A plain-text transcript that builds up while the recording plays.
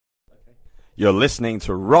You're listening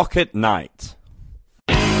to Rocket Night.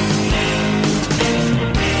 Are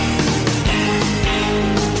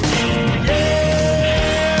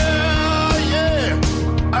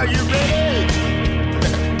you ready?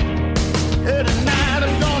 Hey, tonight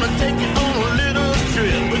I'm gonna take you on a little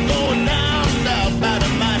trip. We're going down south by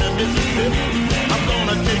the mighty Mississippi. I'm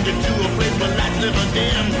gonna take you to a place where lights never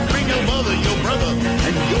dim. Bring your mother, your brother,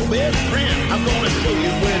 and your best friend. I'm gonna show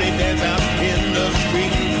you where they dance out in the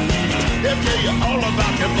street. They'll tell you all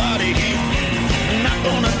about your body heat. I'm not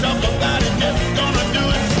gonna talk about it, just gonna do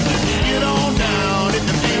it. Get on down, if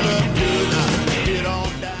you feel up good. Get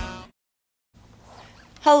on down.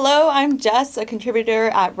 Hello, I'm Jess, a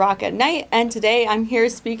contributor at Rock at Night, and today I'm here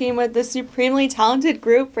speaking with the supremely talented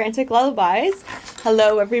group Frantic Lullabies.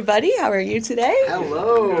 Hello, everybody. How are you today?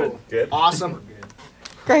 Hello. Good. Awesome.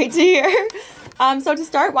 Great to hear. So to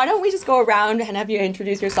start, why don't we just go around and have you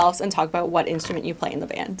introduce yourselves and talk about what instrument you play in the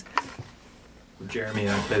band? I'm Jeremy,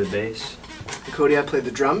 I play the bass. Cody, I play the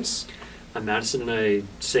drums. I'm Madison, and I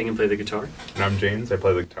sing and play the guitar. And I'm James, I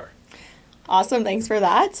play the guitar. Awesome, thanks for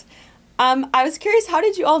that. I was curious, how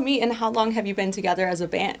did you all meet and how long have you been together as a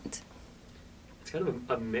band? It's kind of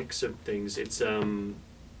a mix of things. It's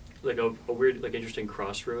like a weird, like interesting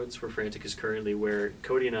crossroads where Frantic is currently, where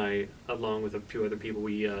Cody and I, along with a few other people,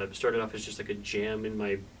 we started off as just like a jam in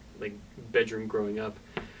my bedroom growing up.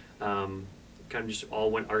 Kind of just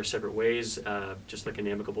all went our separate ways, just like an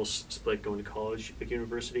amicable split going to college, like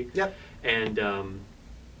university. Yep. And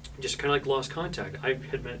just kind of like lost contact. I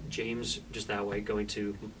had met James just that way, going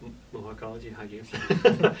to Mohawk College. Hi, James.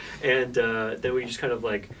 And then we just kind of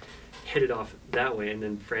like hit it off that way. And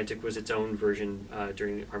then Frantic was its own version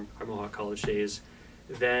during our Mohawk College days.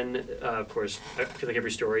 Then, of course, I feel like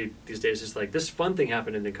every story these days is like this fun thing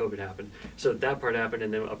happened and then COVID happened. So that part happened,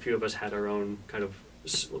 and then a few of us had our own kind of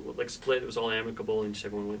like split. It was all amicable, and just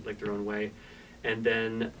everyone went like their own way. And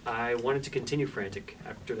then I wanted to continue Frantic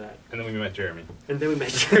after that. And then we met Jeremy.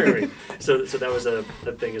 So that was a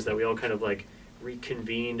thing, is that we all kind of like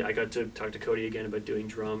reconvened. I got to talk to Cody again about doing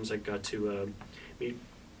drums. I got to meet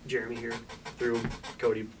Jeremy here through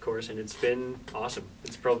Cody, of course, and it's been awesome.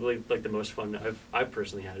 It's probably like the most fun I've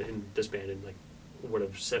personally had in this band in like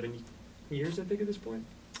 7 years, I think, at this point.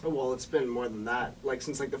 Oh, well, it's been more than that. Like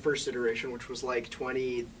since like the first iteration, which was like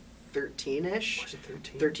 2013-ish. Was it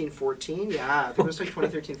 13? 13, 14? Yeah, I think it was like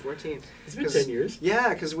 2013, 14. It's been 10 years.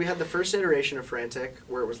 Yeah, because we had the first iteration of Frantic,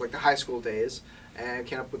 where it was like the high school days, and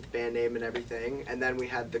came up with the band name and everything. And then we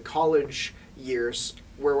had the college years,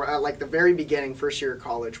 where we're at like the very beginning, first year of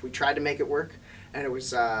college, we tried to make it work. And it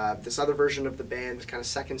was this other version of the band, this kind of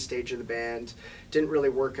second stage of the band. Didn't really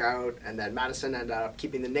work out. And then Madison ended up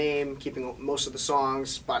keeping the name, keeping most of the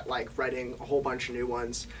songs, but like writing a whole bunch of new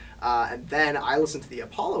ones. And then I listened to the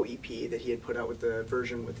Apollo EP that he had put out with the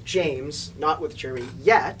version with James, not with Jeremy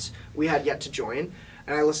yet. We had yet to join.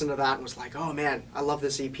 And I listened to that and was like, oh man, I love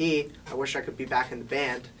this EP. I wish I could be back in the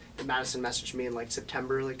band. And Madison messaged me in like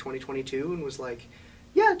September, like 2022, and was like,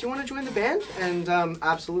 yeah, do you want to join the band? And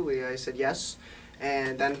absolutely, I said yes.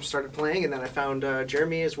 And then started playing, and then I found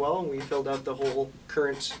Jeremy as well, and we filled out the whole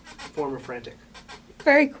current form of Frantic.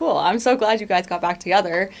 Very cool. I'm so glad you guys got back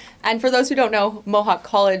together. And for those who don't know Mohawk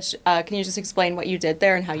College, can you just explain what you did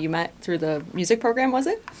there and how you met through the music program, was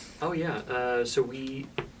it? Oh, yeah. So we...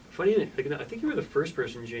 Funny, I think you were the first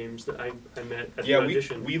person, James, that I met at the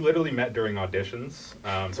audition. We literally met during auditions.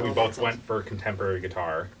 So we both went for contemporary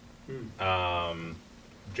guitar,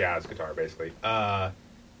 jazz guitar, basically.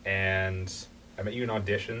 And I met you in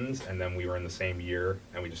auditions, and then we were in the same year,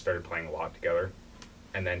 and we just started playing a lot together.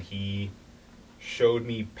 And then he showed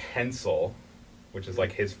me Pencil, which is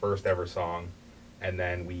like his first ever song, and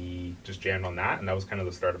then we just jammed on that, and that was kind of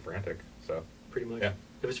the start of Frantic. So pretty much. Yeah.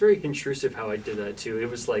 It was very intrusive how I did that too. It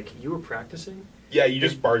was like, you were practicing? Yeah, you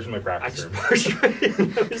just barged in my practice room. I just barged right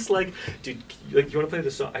in. I was like, dude, you want to play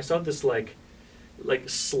this song? I saw this like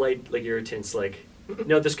slight like irritants, like,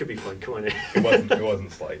 no, this could be fun. Come on in. It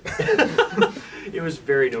wasn't slight. It was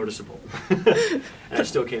very noticeable. And I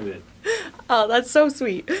still came in. Oh, that's so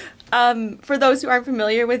sweet. For those who aren't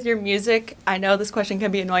familiar with your music, I know this question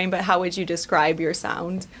can be annoying, but how would you describe your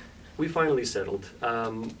sound? We finally settled.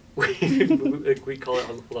 We call it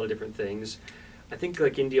a lot of different things. I think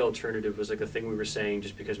like indie alternative was like the thing we were saying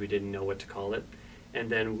just because we didn't know what to call it. And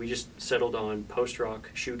then we just settled on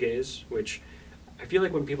post-rock shoegaze, which I feel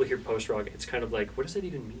like when people hear post-rock, it's kind of like, what does that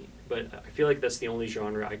even mean? But I feel like that's the only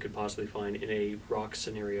genre I could possibly find in a rock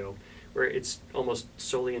scenario where it's almost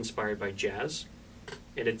solely inspired by jazz.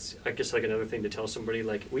 And it's, I guess, like another thing to tell somebody,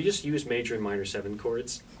 like, we just use major and minor 7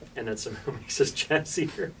 chords, and that somehow makes us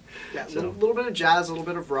jazzier. Yeah, So. a little bit of jazz, a little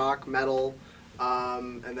bit of rock, metal,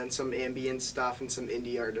 and then some ambient stuff and some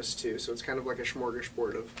indie artists too. So it's kind of like a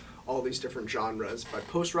smorgasbord of all these different genres. But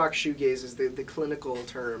post-rock shoegaze is the clinical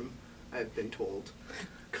term, I've been told.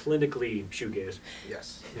 Clinically shoegaze.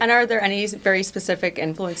 Yes. And are there any very specific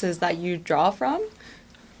influences that you draw from?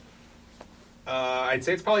 I'd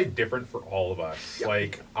say it's probably different for all of us. Yep.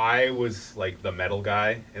 Like, I was like the metal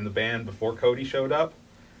guy in the band before Cody showed up,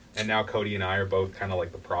 and now Cody and I are both kind of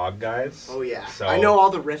like the prog guys. Oh yeah. So, I know all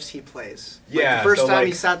the riffs he plays. Like, Yeah, the first so, time like-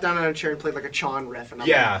 he sat down on a chair and played like a Chon riff, and I'm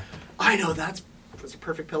Yeah. like, I know that's a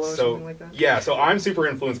perfect pillow or something like that. Yeah, so I'm super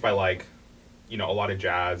influenced by like, a lot of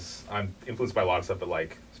jazz. I'm influenced by a lot of stuff, but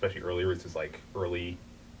like, especially early roots is like early,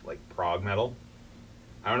 like prog metal.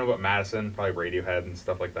 I don't know about Madison, probably Radiohead and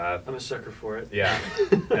stuff like that. I'm a sucker for it. Yeah,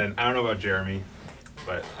 and I don't know about Jeremy,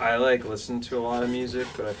 but I like listen to a lot of music,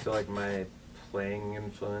 but I feel like my playing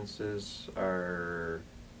influences are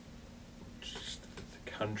just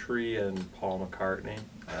country and Paul McCartney.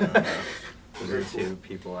 I don't know. Those are the two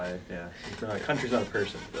people country's not a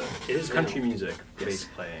person, but It is country now. music, Yes. bass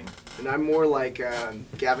playing. And I'm more like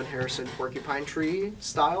Gavin Harrison, Porcupine Tree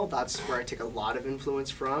style. That's where I take a lot of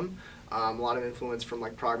influence from. A lot of influence from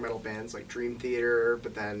like prog metal bands like Dream Theater,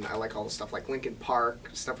 but then I like all the stuff like Linkin Park,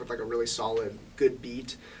 stuff with like a really solid, good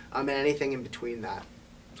beat, and anything in between that.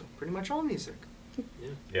 So pretty much all music.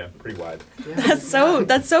 yeah, pretty wide. Yeah.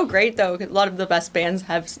 That's so great though. A lot of the best bands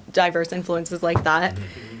have diverse influences like that.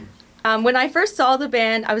 When I first saw the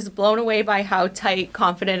band, I was blown away by how tight,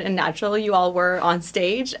 confident, and natural you all were on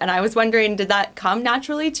stage. And I was wondering, did that come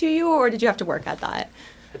naturally to you, or did you have to work at that?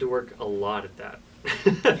 Had to work a lot at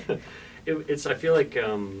that. It's. I feel like I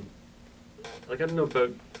don't know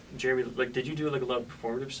about Jeremy. Like, did you do like a lot of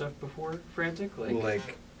performative stuff before Frantic?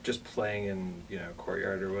 Like just playing in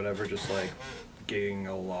courtyard or whatever, just like gigging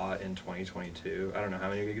a lot in 2022. I don't know how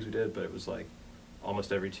many gigs we did, but it was like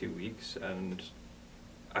almost every 2 weeks, and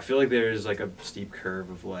I feel like there's like a steep curve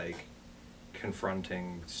of like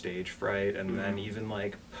confronting stage fright, and then even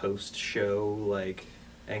like post show like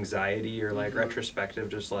anxiety or like retrospective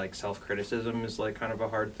just like self-criticism is like kind of a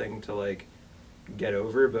hard thing to like get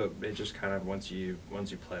over, but it just kind of once you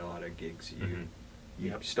play a lot of gigs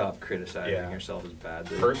you stop criticizing Yeah. yourself as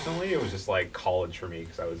badly. Personally, it was just like college for me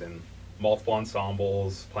because I was in multiple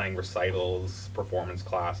ensembles, playing recitals, performance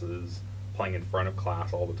classes, playing in front of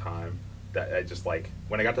class all the time. That I just like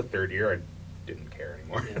when I got to third year, I didn't care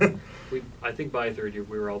anymore. I think by third year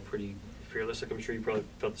we were all pretty fearless. Like I'm sure you probably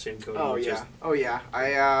felt the same, Cody. Oh which yeah, is- oh yeah.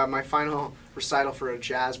 I my final recital for a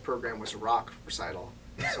jazz program was a rock recital,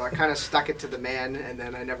 so I kind of stuck it to the man, and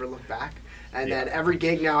then I never looked back. And then every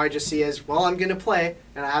gig now I just see as, well, I'm gonna play,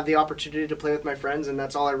 and I have the opportunity to play with my friends, and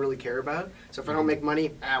that's all I really care about. So if I don't make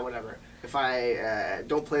money, whatever. If I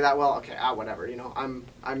don't play that well, okay, whatever.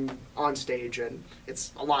 I'm on stage, and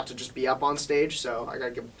it's a lot to just be up on stage. So I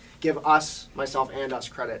gotta give myself and us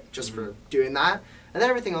credit just for doing that. And then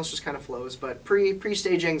everything else just kind of flows. But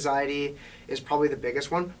pre-stage anxiety is probably the biggest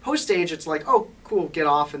one. Post-stage, it's like, oh, cool, get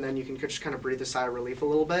off, and then you can just kind of breathe a sigh of relief a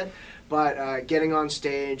little bit. But getting on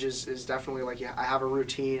stage is definitely like, I have a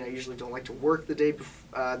routine. I usually don't like to work the day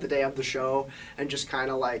of the show, and just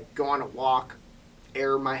kind of like go on a walk,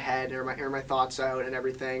 air my head, air my thoughts out and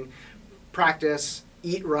everything. Practice,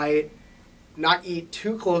 eat right, not eat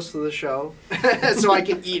too close to the show, so I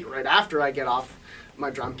can eat right after I get off my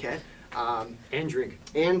drum kit. and drink.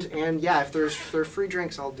 And yeah, if there's free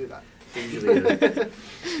drinks, I'll do that. Usually is.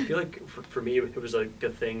 I feel like for me it was like a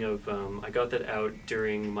thing of I got that out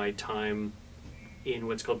during my time in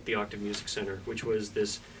what's called the Octave Music Center, which was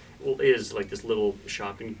is like this little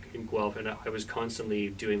shop in Guelph, and I was constantly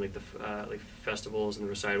doing like the like festivals and the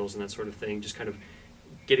recitals and that sort of thing, just kind of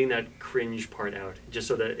getting that cringe part out, just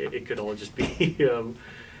so that it could all just be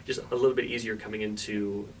just a little bit easier coming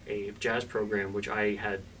into a jazz program, which I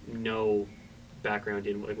had no background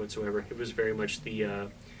in like whatsoever. It was very much the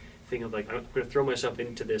thing of like, I'm going to throw myself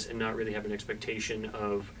into this and not really have an expectation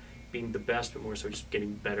of being the best, but more so just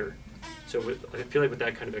getting better. So I feel like with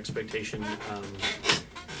that kind of expectation,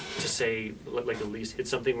 to say like the least, it's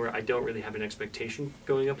something where I don't really have an expectation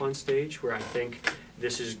going up on stage, where I think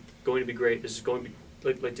this is going to be great, this is going to be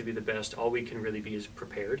like to be the best. All we can really be is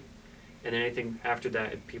prepared. And then anything after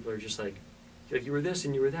that, people are just like you were this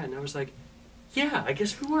and you were that, and I was like, yeah, I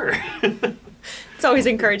guess we were. It's always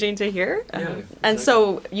encouraging to hear. Yeah, And exactly.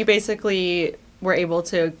 so you basically were able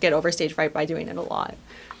to get over stage fright by doing it a lot.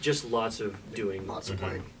 Just lots of doing. Lots of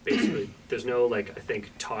playing. Basically, there's no like, I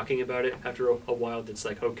think, talking about it after a while. That's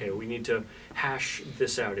like, okay, we need to hash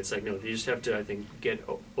this out. It's like, no, you just have to, I think, get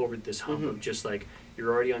over this hump of just like,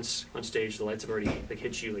 you're already on stage, the lights have already like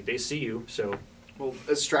hit you, like they see you, so Well,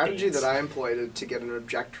 a strategy Dance. that I employed to get an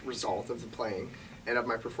object result of the playing and of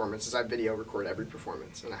my performance is I video record every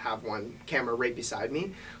performance, and I have one camera right beside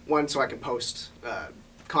me, one so I can post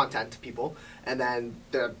content to people, and then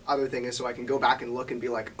the other thing is so I can go back and look and be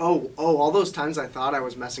like, oh, all those times I thought I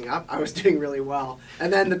was messing up, I was doing really well,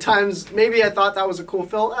 and then the times maybe I thought that was a cool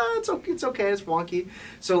fill, it's okay, it's wonky.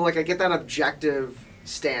 So like I get that objective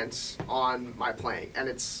stance on my playing, and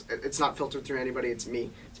it's not filtered through anybody. It's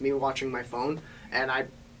me watching my phone, and I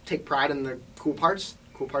take pride in the cool parts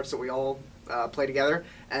that we all play together,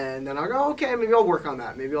 and then I'll go, okay, maybe I'll work on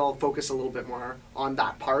that, maybe I'll focus a little bit more on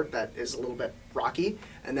that part that is a little bit rocky,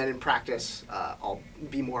 and then in practice I'll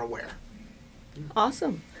be more aware.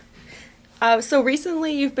 Awesome. So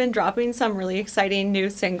recently you've been dropping some really exciting new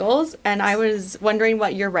singles, and I was wondering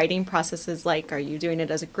what your writing process is like. Are you doing it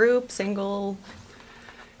as a group, single?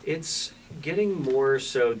 It's getting more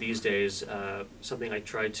so these days, something I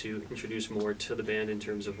try to introduce more to the band in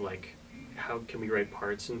terms of like, how can we write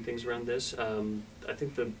parts and things around this. I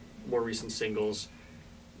think the more recent singles,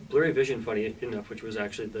 Blurry Vision, funny enough, which was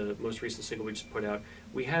actually the most recent single we just put out,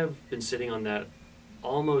 we have been sitting on that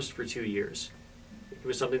almost for 2 years. It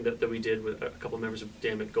was something that we did with a couple of members of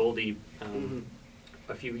Damn It Goldie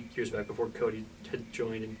a few years back before Cody had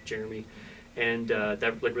joined and Jeremy. And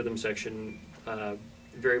that like rhythm section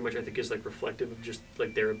very much I think is like reflective of just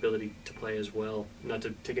like their ability to play as well. Not to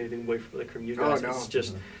take anything away from you guys. Oh, no. It's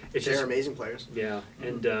They're just amazing players. yeah.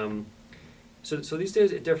 And so these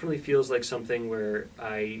days it definitely feels like something where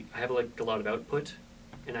I have like a lot of output,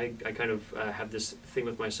 and I kind of have this thing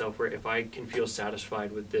with myself where if I can feel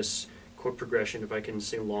satisfied with this chord progression, if I can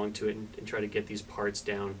sing along to it and try to get these parts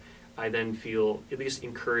down, I then feel at least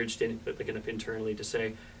encouraged like enough internally to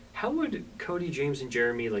say, how would Cody, James, and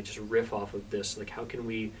Jeremy like just riff off of this? Like, how can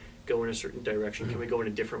we go in a certain direction? Can we go in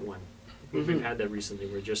a different one? We've had that recently,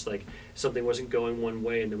 where just like something wasn't going one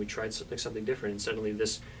way, and then we tried something different, and suddenly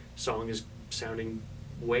this song is sounding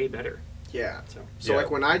way better. Yeah. So Yeah.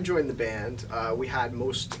 Like when I joined the band, we had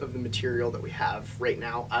most of the material that we have right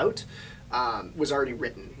now out was already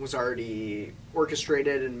written, was already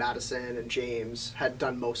orchestrated, and Madison and James had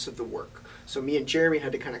done most of the work. So me and Jeremy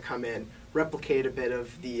had to kind of come in, replicate a bit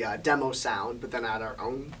of the demo sound, but then add our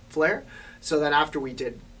own flair. So then after we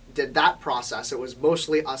did that process, it was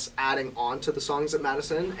mostly us adding on to the songs that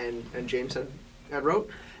Madison and James had wrote.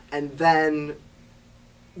 And then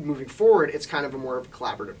moving forward, it's kind of more of a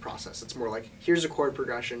collaborative process. It's more like, here's a chord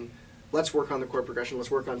progression, let's work on the chord progression,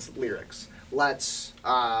 let's work on some lyrics, let's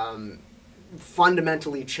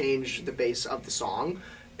fundamentally change the base of the song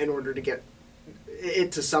in order to get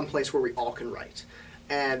it to some place where we all can write.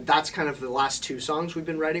 And that's kind of the last two songs we've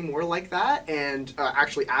been writing more like that. And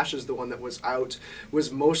actually, Ash is the one that was out,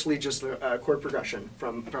 was mostly just a chord progression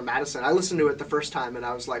from Madison. I listened to it the first time and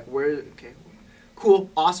I was like, okay, cool,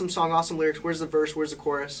 awesome song, awesome lyrics, where's the verse, where's the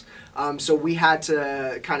chorus? So we had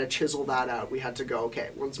to kind of chisel that out. We had to go, okay,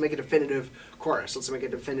 well, let's make a definitive chorus, let's make a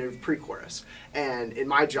definitive pre-chorus. And in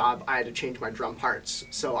my job, I had to change my drum parts.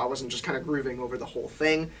 So I wasn't just kind of grooving over the whole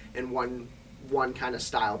thing in one kind of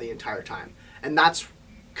style the entire time. And that's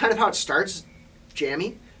kind of how it starts,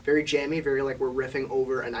 jammy, very like we're riffing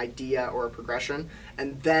over an idea or a progression,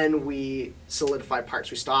 and then we solidify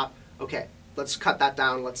parts. We stop, okay, let's cut that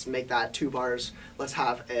down, let's make that 2 bars, let's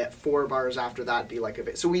have 4 bars after that be like a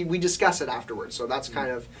bit. So we discuss it afterwards. So that's kind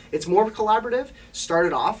of, it's more collaborative.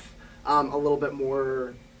 Started off a little bit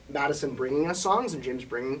more Madison bringing us songs and James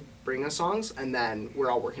bringing us songs, and then we're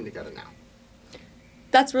all working together now.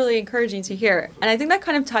 That's really encouraging to hear. And I think that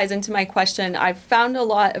kind of ties into my question. I've found a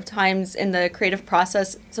lot of times in the creative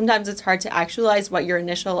process, sometimes it's hard to actualize what your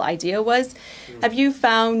initial idea was. Have you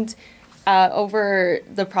found over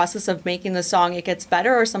the process of making the song it gets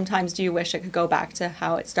better, or sometimes do you wish it could go back to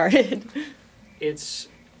how it started? It's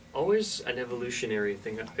always an evolutionary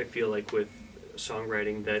thing, I feel like, with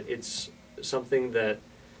songwriting, that it's something that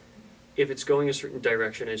if it's going a certain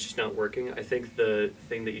direction and it's just not working, I think the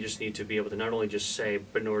thing that you just need to be able to not only just say,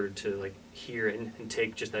 but in order to like hear and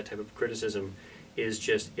take just that type of criticism, is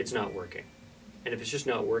just, it's not working. And if it's just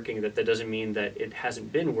not working, that doesn't mean that it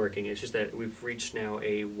hasn't been working. It's just that we've reached now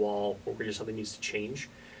a wall where just something needs to change.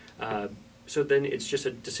 So then it's just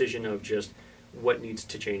a decision of just what needs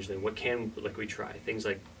to change then. What can like we try? Things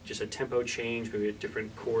like just a tempo change, maybe a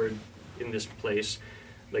different chord in this place.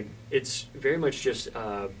 Like it's very much just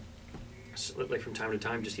like from time to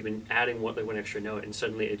time, just even adding one extra note, and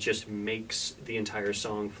suddenly it just makes the entire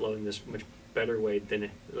song flow in this much better way than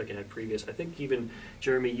it had previous. I think even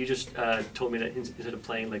Jeremy, you just told me that instead of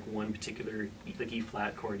playing like one particular like E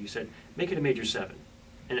flat chord, you said make it a major 7,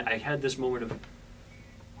 and I had this moment of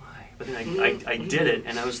why, but then I did it,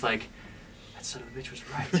 and I was like, that son of a bitch was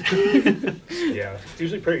right. Yeah, it's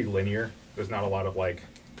usually pretty linear. There's not a lot of like,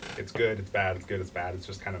 it's good, it's bad, it's good, it's bad. It's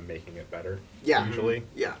just kind of making it better. Yeah. Usually,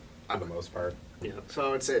 Yeah. for the most part. Yeah. So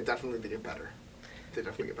I would say definitely they get better. They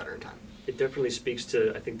definitely get better in time. It definitely speaks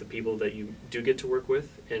to, I think, the people that you do get to work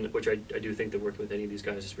with, and which I do think that working with any of these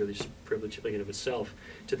guys is really just a privilege in and of itself.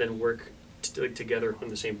 To then work together on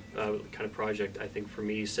the same kind of project, I think for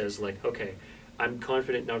me says like, okay, I'm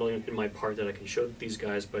confident not only in my part that I can show these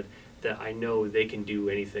guys, but that I know they can do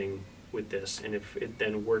anything with this. And if it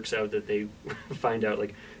then works out that they find out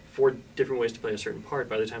like 4 different ways to play a certain part,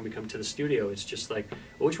 by the time we come to the studio, it's just like,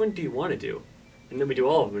 well, which one do you want to do? And then we do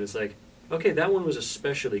all of them, and it's like, okay, that one was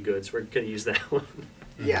especially good, so we're going to use that one.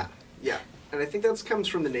 Yeah, yeah. And I think that comes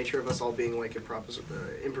from the nature of us all being like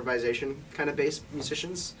improvisation kind of based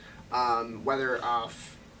musicians, whether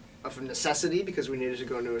of necessity because we needed to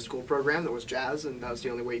go into a school program that was jazz and that was the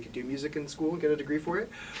only way you could do music in school and get a degree for it,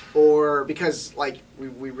 or because like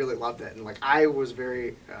we really loved it. And like I was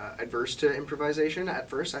very adverse to improvisation at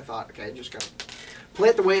first. I thought, okay, just gotta play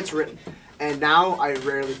it the way it's written. And now I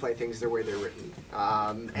rarely play things the way they're written.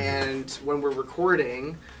 And when we're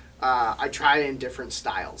recording, I try in different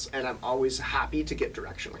styles, and I'm always happy to get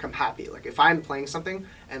direction. Like I'm happy. Like if I'm playing something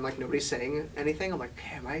and like nobody's saying anything, I'm like,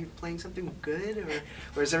 okay, am I playing something good,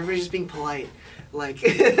 or is everybody just being polite? Like,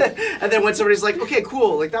 and then when somebody's like, okay,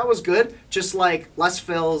 cool, like that was good, just like less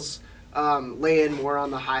fills, lay in more on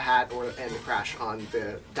the hi hat and the crash on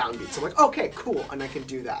the downbeats. I'm like, okay, cool, and I can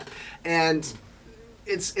do that. And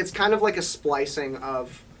it's kind of like a splicing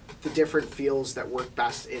of the different feels that work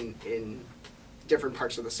best in different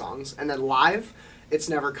parts of the songs. And then live, it's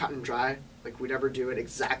never cut and dry. Like we never do it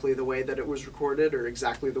exactly the way that it was recorded or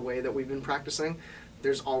exactly the way that we've been practicing.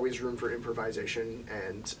 There's always room for improvisation,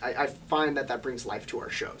 and I find that brings life to our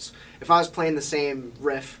shows. If I was playing the same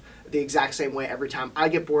riff the exact same way every time, I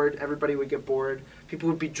get bored, everybody would get bored, people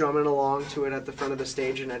would be drumming along to it at the front of the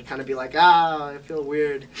stage, and I'd kind of be like, I feel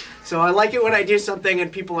weird. So I like it when I do something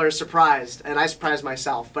and people are surprised, and I surprise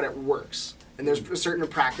myself, but it works. And there's a certain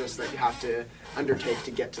practice that you have to undertake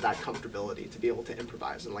to get to that comfortability, to be able to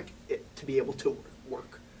improvise and like it to be able to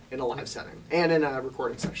work in a live setting and in a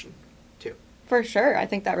recording session too. For sure. I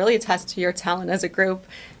think that really attests to your talent as a group.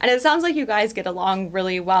 And it sounds like you guys get along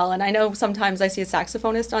really well. And I know sometimes I see a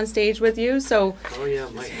saxophonist on stage with you. So Oh yeah,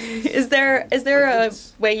 Mike. is there a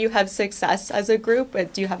way you have success as a group?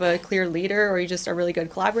 Do you have a clear leader, or you just are really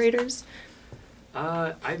good collaborators?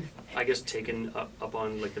 I've, I guess, taken up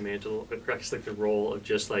on like the mantle, or I guess like the role of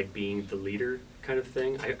just like being the leader kind of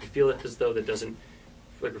thing. I feel as though that doesn't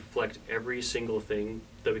like reflect every single thing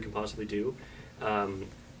that we can possibly do.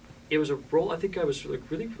 It was a role I think I was like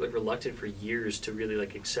really like reluctant for years to really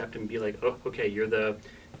like accept and be like, oh, okay, you're the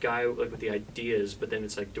guy like with the ideas, but then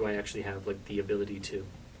it's like, do I actually have like the ability to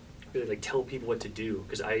really like tell people what to do?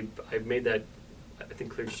 Because I've made that I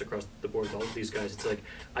think clear just across the board with all of these guys. It's like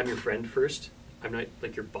I'm your friend first. I'm not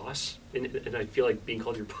like your boss, and I feel like being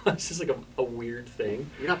called your boss is like a weird thing.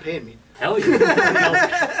 You're not paying me. Hell yeah.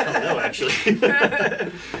 hell no, actually.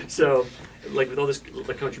 So, like with all this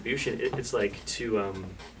like contribution, it's like to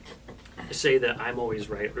say that I'm always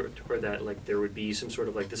right, or that like there would be some sort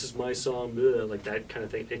of like this is my song, blah, like that kind of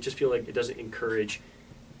thing. I just feel like it doesn't encourage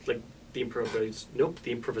like the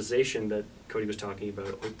improvisation that Cody was talking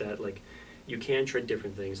about, or that like you can try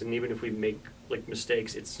different things, and even if we make like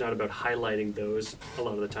mistakes, it's not about highlighting those a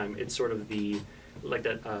lot of the time. It's sort of the like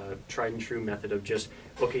that tried and true method of just,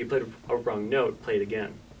 okay, you played a wrong note, play it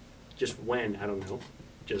again. Just when, I don't know,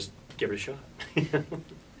 just give it a shot.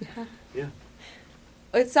 Yeah.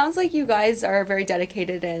 It sounds like you guys are very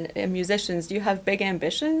dedicated and musicians. Do you have big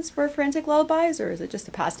ambitions for Frantic Lullabies, or is it just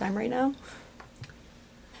a pastime right now?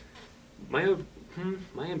 My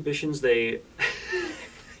ambitions, they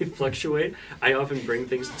fluctuate. I often bring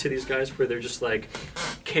things to these guys where they're just like,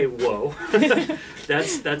 okay, whoa,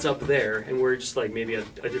 that's up there, and we're just like maybe at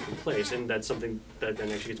a different place, and that's something that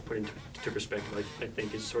then actually gets put into perspective. I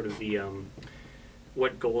think is sort of the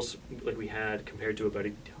what goals like we had compared to about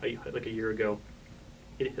a year ago.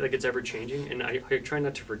 It's ever changing, and I try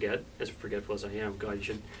not to forget, as forgetful as I am. God, you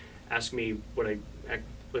should ask me what I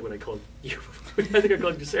call you. I think I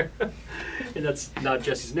called you Sarah, and that's not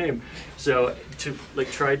Jesse's name. So to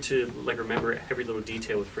like try to like remember every little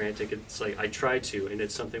detail with Frantic, it's like I try to, and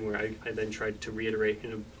it's something where I then tried to reiterate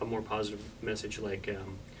in a more positive message, like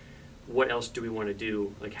what else do we want to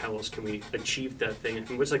do? Like how else can we achieve that thing?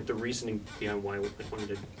 And what's like the reasoning behind why we wanted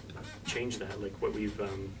to change that? Like what we've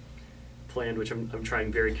planned, which I'm trying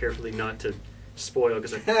very carefully not to spoil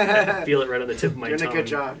because I feel it right on the tip of my tongue. Doing a good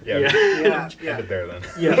job. Yeah. Yeah. End it there then.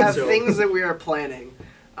 We have things that we are planning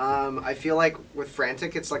I feel like with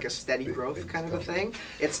Frantic, it's like a steady growth kind of a thing.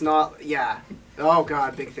 It's not, yeah. Oh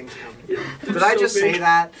God, big things coming. Did I just say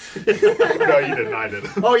that? No, you didn't. I did.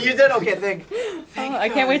 Oh, you did? Okay, thank I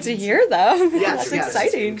can't wait to hear though. Yes, That's yes.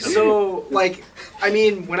 exciting. So, like, I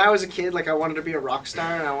mean, when I was a kid, like, I wanted to be a rock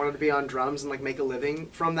star and I wanted to be on drums and, like, make a living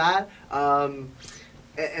from that.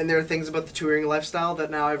 And there are things about the touring lifestyle that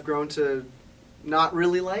now I've grown to not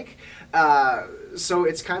really like. So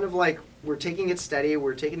it's kind of like we're taking it steady,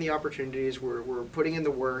 we're taking the opportunities, we're putting in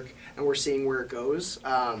the work, and we're seeing where it goes.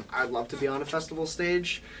 I'd love to be on a festival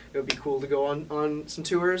stage. It would be cool to go on some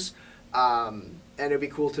tours. And it would be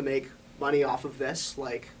cool to make money off of this,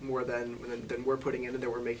 like more than we're putting in and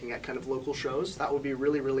that we're making at kind of local shows. That would be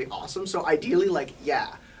really, really awesome. So ideally, like,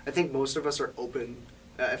 yeah, I think most of us are open,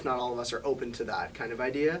 if not all of us are open to that kind of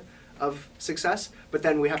idea of success. But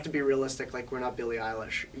then we have to be realistic. Like, we're not Billie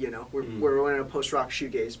Eilish, you know. We're in a post-rock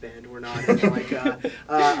shoegaze band. We're not in like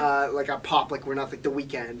a pop. Like, we're not like The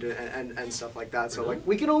Weeknd and stuff like that. So like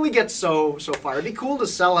we can only get so far. It'd be cool to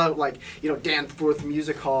sell out, like, you know, Danforth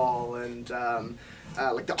Music Hall and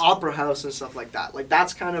like the Opera House and stuff like that. Like,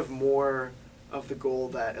 that's kind of more of the goal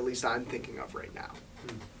that at least I'm thinking of right now.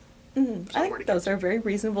 I think those are very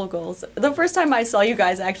reasonable goals. The first time I saw you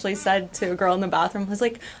guys, I actually said to a girl in the bathroom, I was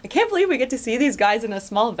like, I can't believe we get to see these guys in a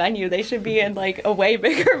small venue. They should be in like a way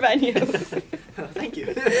bigger venue. Thank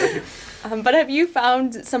you. But have you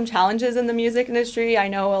found some challenges in the music industry? I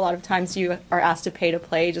know a lot of times you are asked to pay to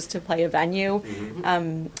play just to play a venue.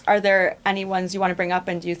 Are there any ones you want to bring up,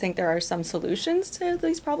 and do you think there are some solutions to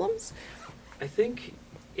these problems? I think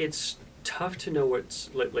it's tough to know what's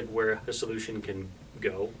like where a solution can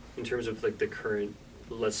go in terms of like the current,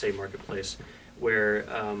 let's say, marketplace, where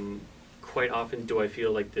quite often do I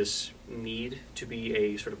feel like this need to be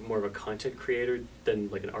a sort of more of a content creator than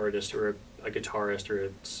like an artist or a guitarist or a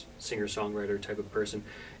singer-songwriter type of person.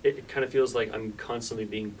 It kind of feels like I'm constantly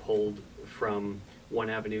being pulled from one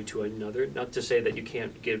avenue to another. Not to say that you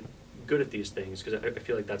can't get good at these things, because I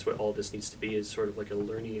feel like that's what all this needs to be, is sort of like a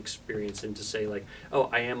learning experience, and to say like, oh,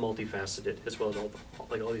 I am multifaceted as well as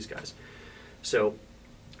all these guys. So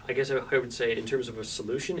I guess I would say in terms of a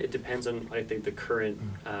solution, it depends on, I think, the current,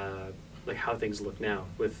 like how things look now,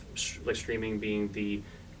 with like streaming being the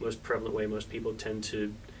most prevalent way most people tend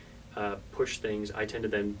to push things. I tend to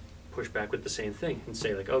then push back with the same thing and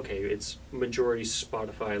say like, okay, it's majority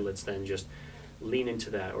Spotify, let's then just lean into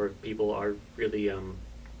that. Or people are really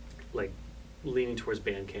like leaning towards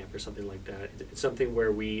Bandcamp or something like that. It's something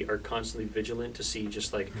where we are constantly vigilant to see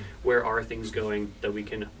just like where are things going, that we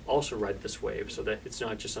can also ride this wave, so that it's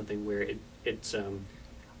not just something where it's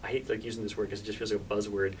I hate like using this word because it just feels like a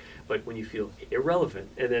buzzword, but when you feel irrelevant,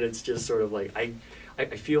 and then it's just sort of like I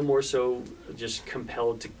feel more so just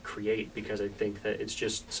compelled to create, because I think that it's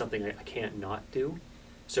just something I can't not do.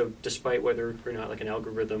 So despite whether or not like an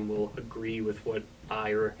algorithm will agree with what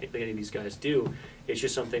I or any of these guys do, it's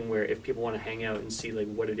just something where if people want to hang out and see like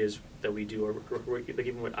what it is that we do, or like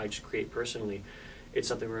even what I just create personally, it's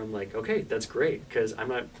something where I'm like, okay, that's great, because I'm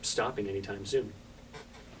not stopping anytime soon.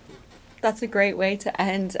 That's a great way to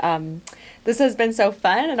end. This has been so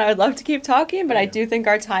fun, and I would love to keep talking, but I do think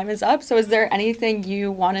our time is up. So is there anything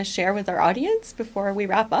you want to share with our audience before we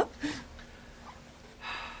wrap up?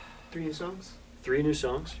 3 new songs. 3 new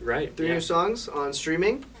songs, right? 3 new songs on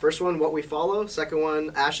streaming. First one, What We Follow. Second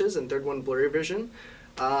one, Ashes. And third one, Blurry Vision.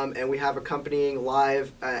 And we have accompanying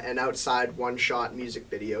live and outside one-shot music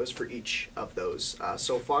videos for each of those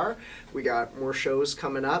so far. We got more shows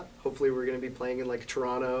coming up. Hopefully we're going to be playing in like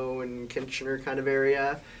Toronto and Kitchener kind of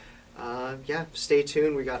area. Yeah, stay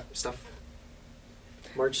tuned. We got stuff.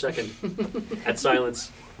 March 2nd at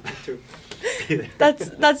Silence.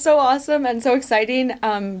 That's so awesome and so exciting.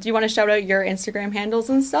 Do you want to shout out your Instagram handles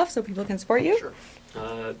and stuff so people can support you?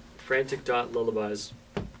 Sure. Frantic.lullabies.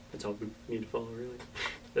 That's all we need to follow, really.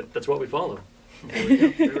 That's what we follow. There we go.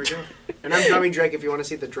 There we go. And I'm Drumming Drake if you want to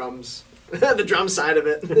see the drums, the drum side of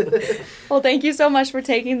it. Well, thank you so much for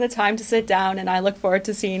taking the time to sit down, and I look forward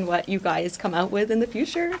to seeing what you guys come out with in the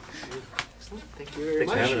future. Excellent. Thank you very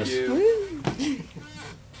Thanks much. for having us.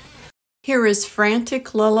 Here is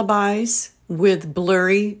Frantic Lullabies with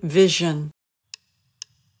Blurry Vision.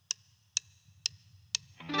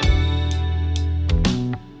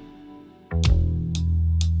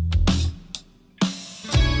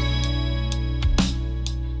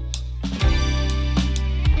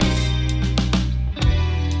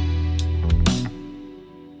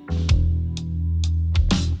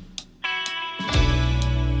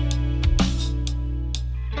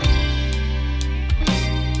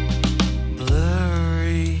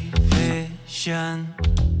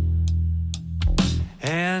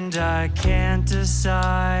 and I can't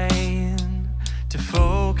decide to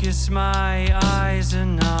focus my eyes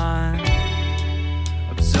and not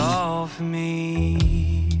absolve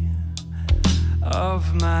me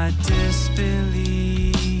of my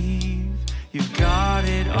disbelief. You've got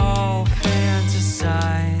it all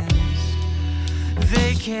fantasized.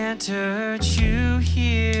 They can't hurt you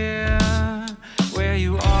here where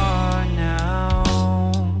you are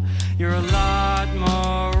now. You're a lot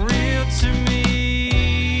more real to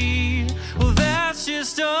me. Well, that's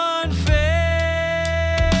just unfair.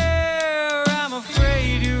 I'm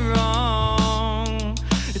afraid you're wrong.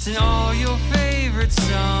 It's in all your favorite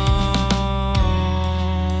songs.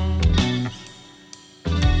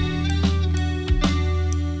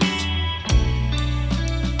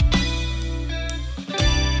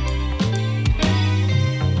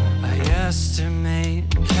 Estimate,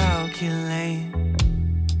 calculate,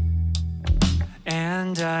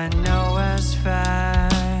 and I know as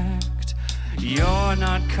fact you're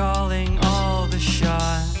not calling all the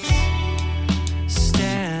shots.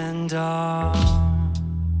 Stand up,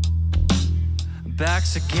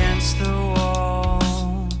 backs against the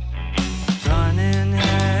wall, running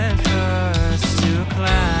head first to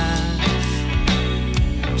clash.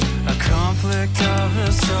 A conflict of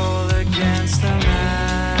the soul against the mask.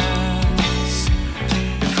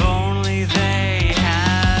 They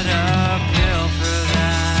had a pill for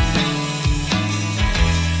that.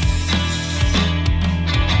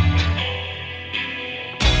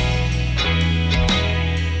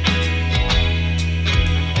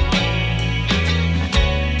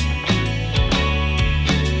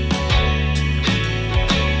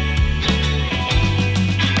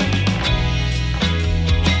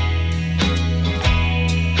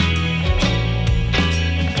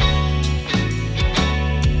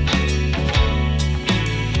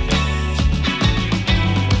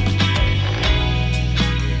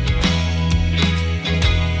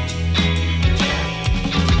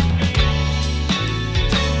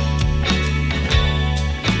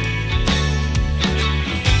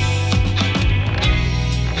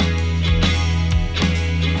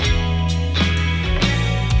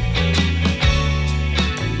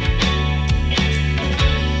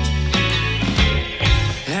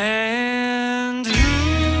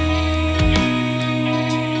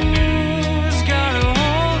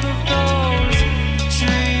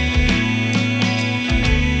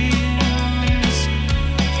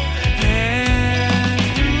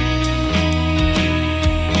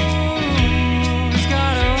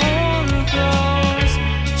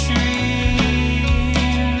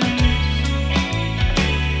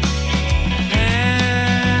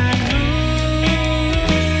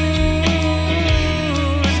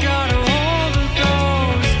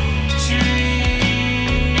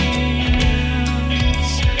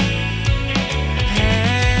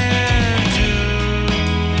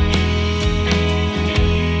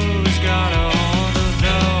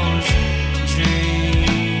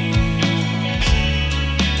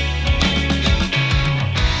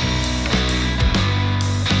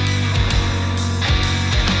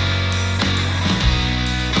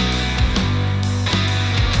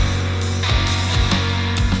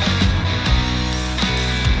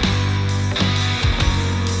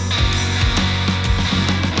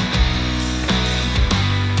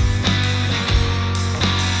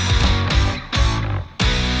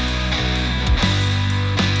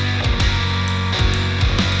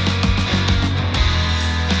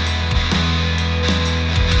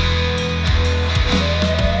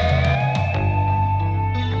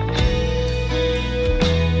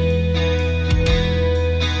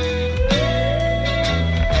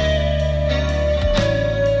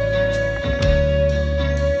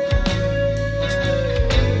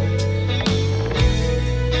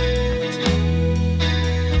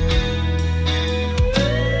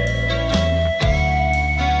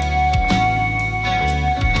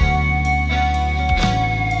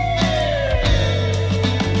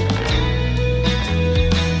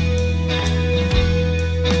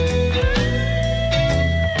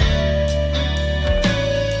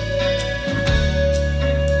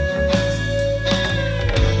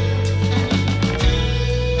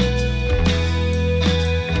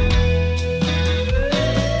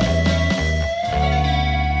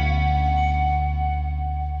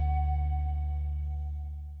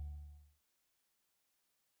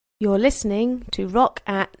 You're listening to Rock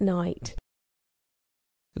at Night.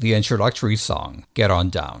 The introductory song, Get On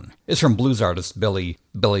Down, is from blues artist Billy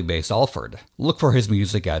Bass Alford. Look for his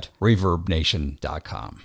music at ReverbNation.com.